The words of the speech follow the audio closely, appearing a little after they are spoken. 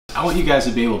I want you guys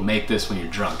to be able to make this when you're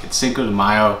drunk. It's Cinco de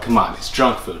Mayo. Come on, it's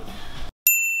drunk food.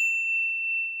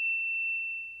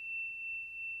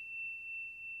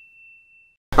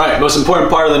 Alright, most important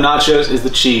part of the nachos is the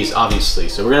cheese, obviously.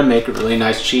 So we're gonna make a really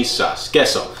nice cheese sauce.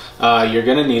 Queso. You're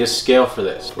gonna need a scale for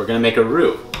this. We're gonna make a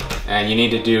roux. And you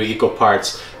need to do equal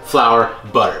parts flour,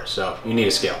 butter. So you need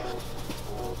a scale.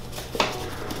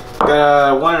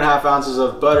 Got 1.5 ounces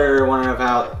of butter,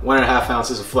 1.5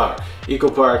 ounces of flour.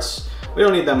 Equal parts. We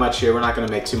don't need that much here. We're not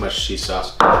gonna make too much cheese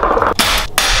sauce.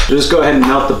 Just go ahead and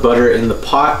melt the butter in the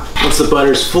pot. Once the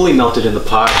butter is fully melted in the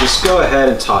pot, just go ahead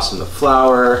and toss in the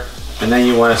flour. And then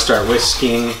you want to start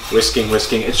whisking.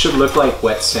 It should look like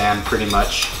wet sand pretty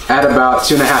much. Add about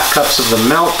 2.5 cups of the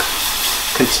milk.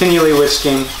 Continually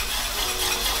whisking.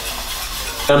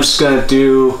 I'm just gonna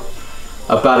do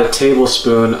about a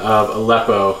tablespoon of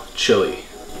Aleppo chili.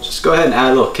 Just go ahead and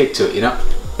add a little kick to it, you know?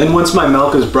 Then once my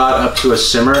milk is brought up to a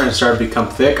simmer and started to become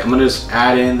thick, I'm gonna just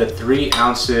add in the 3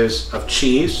 ounces of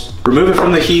cheese. Remove it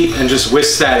from the heat and just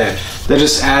whisk that in. Then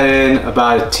just add in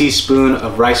about a teaspoon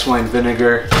of rice wine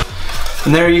vinegar.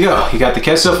 And there you go, you got the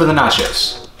queso for the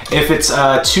nachos. If it's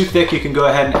too thick, you can go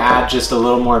ahead and add just a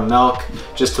little more milk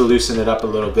just to loosen it up a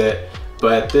little bit.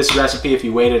 But this recipe, if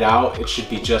you wait it out, it should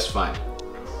be just fine.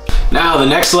 Now, the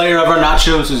next layer of our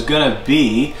nachos is gonna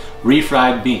be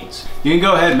refried beans. You can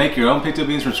go ahead and make your own pinto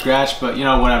beans from scratch, but you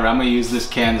know, whatever, I'm gonna use this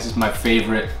can. This is my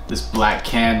favorite, this black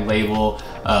can label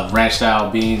of ranch style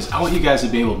beans. I want you guys to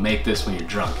be able to make this when you're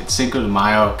drunk. It's Cinco de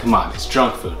Mayo, come on, it's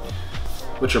drunk food.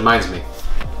 Which reminds me,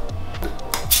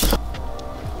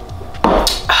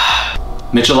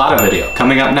 michelada video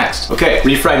coming up next. Okay,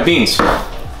 refried beans.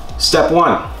 Step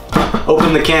 1,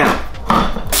 open the can.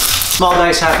 Small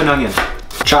dice half an onion.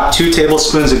 Chop 2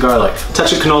 tablespoons of garlic.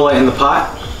 Touch of canola in the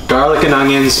pot. Garlic and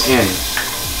onions in.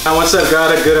 Now once I've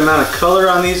got a good amount of color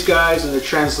on these guys and they're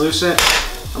translucent,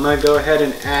 I'm gonna go ahead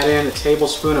and add in a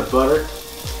tablespoon of butter.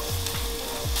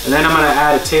 And then I'm gonna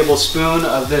add a tablespoon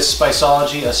of this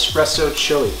Spiceology espresso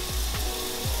chili.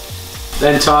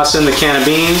 Then toss in the can of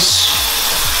beans.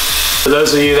 For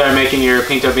those of you that are making your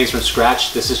pinto beans from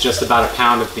scratch, this is just about a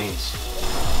pound of beans.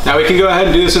 Now we can go ahead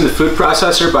and do this in the food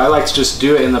processor, but I like to just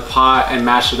do it in the pot and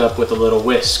mash it up with a little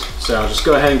whisk. So just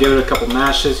go ahead and give it a couple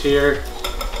mashes here.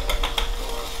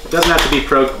 It doesn't have to be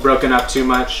broken up too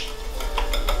much.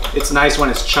 It's nice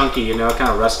when it's chunky, you know, kind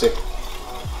of rustic.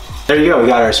 There you go, we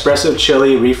got our espresso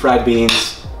chili, refried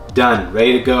beans, done,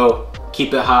 ready to go.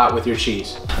 Keep it hot with your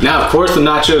cheese. Now, of course, the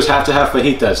nachos have to have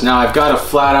fajitas. Now, I've got a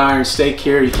flat iron steak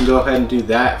here. You can go ahead and do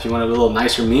that if you want a little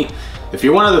nicer meat. If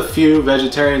you're one of the few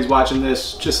vegetarians watching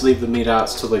this, just leave the meat out,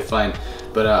 it's totally fine.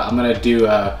 But I'm gonna do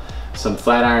some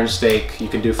flat iron steak. You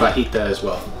can do fajita as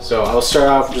well. So I'll start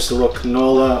off with just a little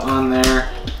canola on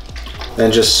there, then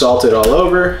just salt it all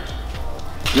over.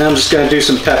 And then I'm just gonna do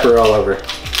some pepper all over.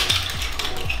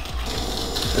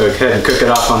 Okay, and cook it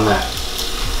off on that.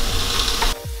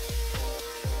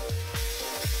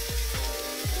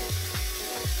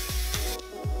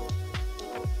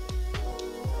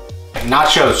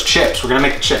 Nachos, chips, we're gonna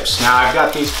make the chips. Now I've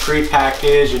got these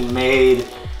pre-packaged and made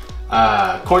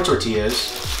corn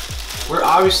tortillas. We're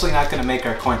obviously not gonna make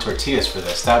our corn tortillas for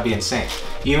this, that'd be insane.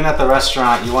 Even at the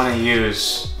restaurant, you wanna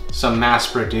use some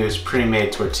mass-produced,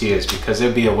 pre-made tortillas because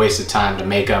it'd be a waste of time to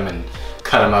make them and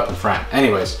cut them up and fry them.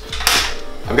 Anyways,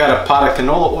 I've got a pot of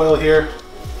canola oil here.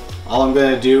 All I'm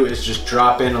gonna do is just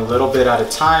drop in a little bit at a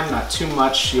time, not too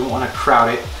much, you don't wanna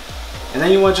crowd it. And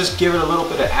then you want to just give it a little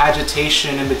bit of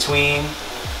agitation in between,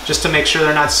 just to make sure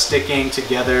they're not sticking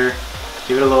together.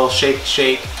 Give it a little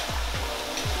shake.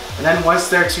 And then once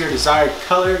they're to your desired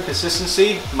color and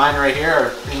consistency, mine right here are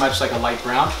pretty much like a light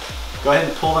brown, go ahead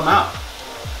and pull them out.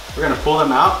 We're gonna pull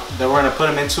them out, then we're gonna put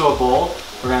them into a bowl.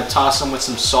 We're gonna toss them with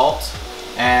some salt,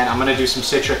 and I'm gonna do some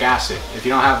citric acid. If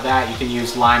you don't have that, you can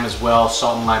use lime as well.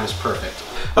 Salt and lime is perfect.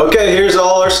 Okay, here's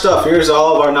all our stuff. Here's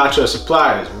all of our nacho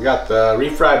supplies. We got the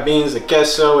refried beans, the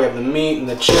queso, we have the meat and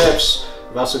the chips.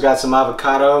 We've also got some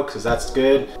avocado, because that's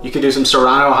good. You could do some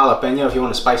serrano jalapeno if you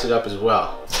want to spice it up as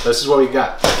well. This is what we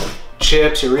got.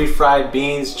 Chips, your refried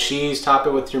beans, cheese, top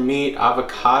it with your meat,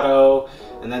 avocado,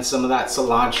 and then some of that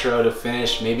cilantro to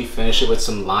finish. Maybe finish it with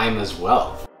some lime as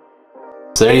well.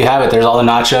 So there you have it, there's all the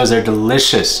nachos, they're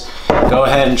delicious. Go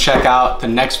ahead and check out the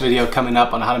next video coming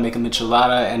up on how to make a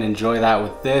michelada and enjoy that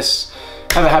with this.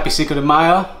 Have a happy Cinco de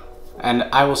Mayo, and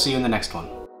I will see you in the next one.